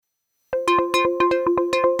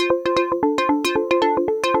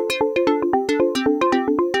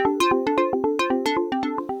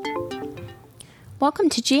Welcome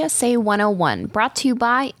to GSA 101, brought to you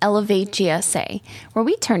by Elevate GSA, where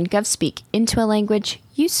we turn GovSpeak into a language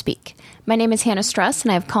you speak. My name is Hannah Struss,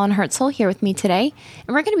 and I have Colin Herzl here with me today,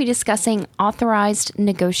 and we're going to be discussing authorized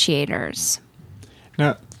negotiators.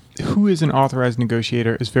 Now, who is an authorized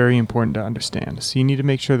negotiator is very important to understand, so you need to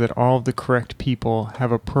make sure that all of the correct people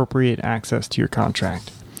have appropriate access to your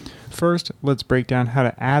contract. First, let's break down how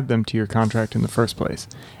to add them to your contract in the first place.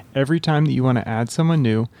 Every time that you want to add someone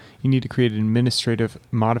new, you need to create an administrative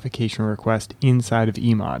modification request inside of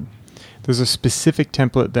eMod. There's a specific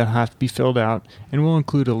template that has to be filled out, and we'll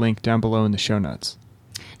include a link down below in the show notes.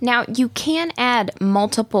 Now, you can add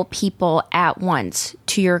multiple people at once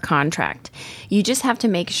to your contract. You just have to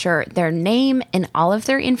make sure their name and all of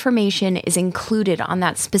their information is included on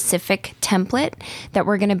that specific template that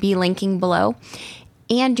we're going to be linking below.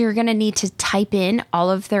 And you're going to need to type in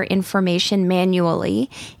all of their information manually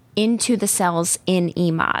into the cells in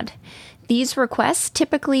eMod. These requests,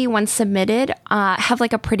 typically when submitted, have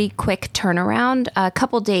like a pretty quick turnaround, a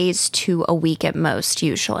couple days to a week at most,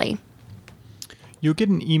 usually. You'll get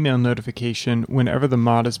an email notification whenever the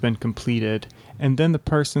mod has been completed, and then the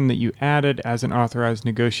person that you added as an authorized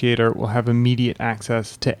negotiator will have immediate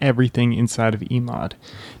access to everything inside of eMod.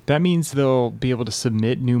 That means they'll be able to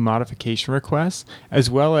submit new modification requests, as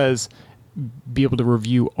well as be able to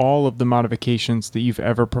review all of the modifications that you've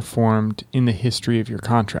ever performed in the history of your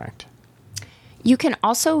contract. You can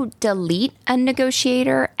also delete a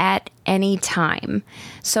negotiator at any time.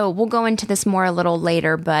 So we'll go into this more a little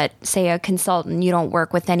later, but say a consultant you don't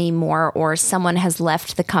work with anymore or someone has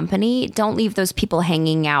left the company, don't leave those people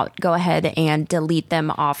hanging out. Go ahead and delete them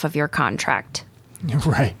off of your contract.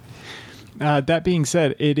 Right. That being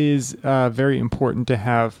said, it is very important to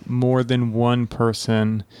have more than one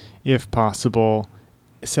person, if possible,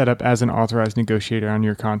 set up as an authorized negotiator on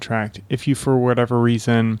your contract. If you, for whatever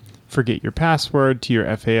reason, forget your password to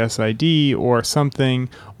your FAS ID or something,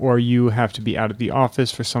 or you have to be out of the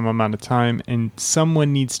office for some amount of time and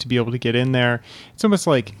someone needs to be able to get in there, it's almost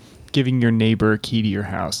like giving your neighbor a key to your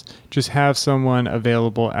house. Just have someone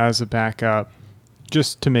available as a backup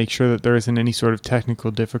just to make sure that there isn't any sort of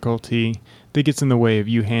technical difficulty that gets in the way of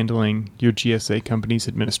you handling your GSA company's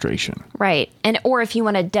administration. Right. And or if you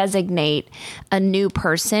want to designate a new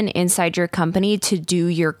person inside your company to do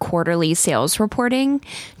your quarterly sales reporting,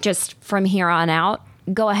 just from here on out,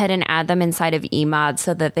 go ahead and add them inside of eMod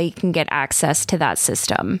so that they can get access to that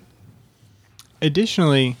system.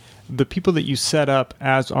 Additionally, the people that you set up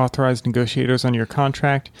as authorized negotiators on your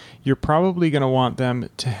contract, you're probably going to want them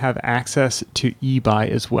to have access to eBuy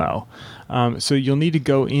as well. So you'll need to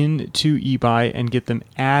go into eBuy and get them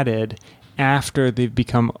added after they've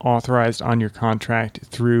become authorized on your contract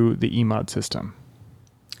through the eMod system.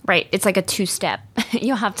 Right. It's like a two-step.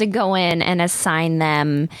 You'll have to go in and assign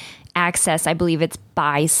them access. I believe it's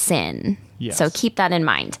by SIN. Yes. So keep that in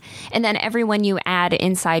mind. And then everyone you add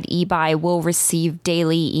inside eBuy will receive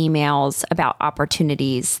daily emails about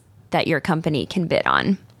opportunities that your company can bid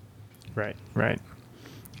on. Right.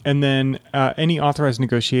 And then any authorized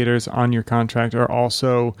negotiators on your contract are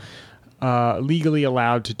also legally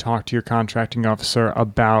allowed to talk to your contracting officer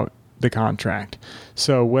about the contract.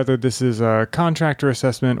 So whether this is a contractor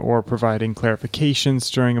assessment or providing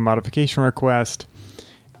clarifications during a modification request,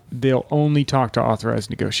 they'll only talk to authorized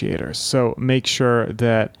negotiators. So make sure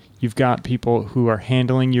that you've got people who are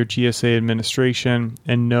handling your GSA administration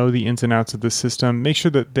and know the ins and outs of the system. Make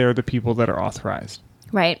sure that they're the people that are authorized.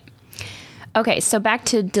 Right. Okay, so back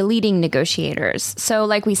to deleting negotiators. So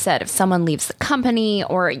like we said, if someone leaves the company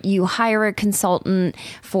or you hire a consultant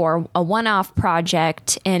for a one-off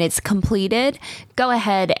project and it's completed, go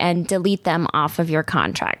ahead and delete them off of your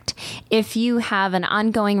contract. If you have an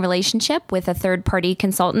ongoing relationship with a third-party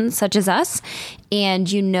consultant such as us,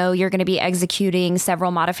 and you know you're going to be executing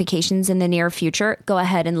several modifications in the near future, go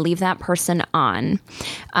ahead and leave that person on.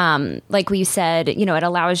 Like we said, it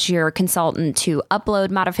allows your consultant to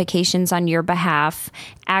upload modifications on your behalf,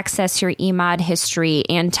 access your eMod history,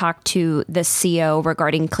 and talk to the CO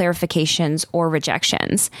regarding clarifications or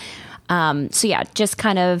rejections. Just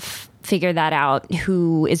kind of figure that out,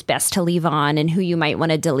 who is best to leave on and who you might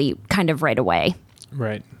want to delete kind of right away.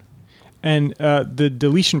 Right. And the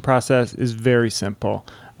deletion process is very simple.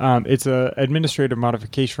 It's an administrative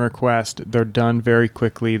modification request. They're done very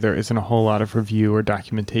quickly. There isn't a whole lot of review or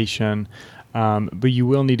documentation. But you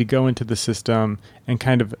will need to go into the system and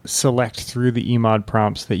kind of select through the eMod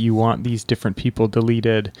prompts that you want these different people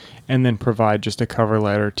deleted, and then provide just a cover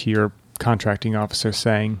letter to your contracting officer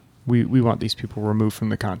saying, we want these people removed from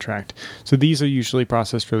the contract. So these are usually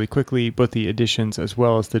processed really quickly, both the additions as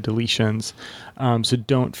well as the deletions. So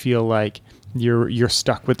don't feel like you're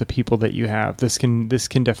stuck with the people that you have. This can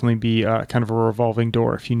definitely be kind of a revolving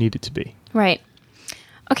door if you need it to be. Right.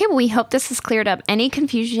 Okay, well, we hope this has cleared up any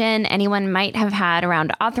confusion anyone might have had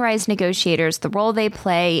around authorized negotiators, the role they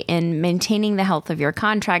play in maintaining the health of your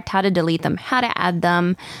contract, how to delete them, how to add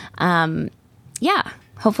them.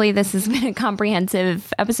 Hopefully this has been a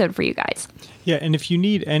comprehensive episode for you guys. Yeah, and if you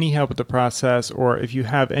need any help with the process, or if you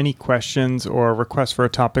have any questions or requests for a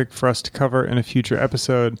topic for us to cover in a future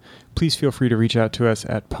episode, please feel free to reach out to us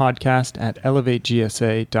at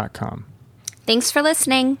podcast@elevategsa.com. Thanks for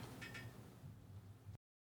listening.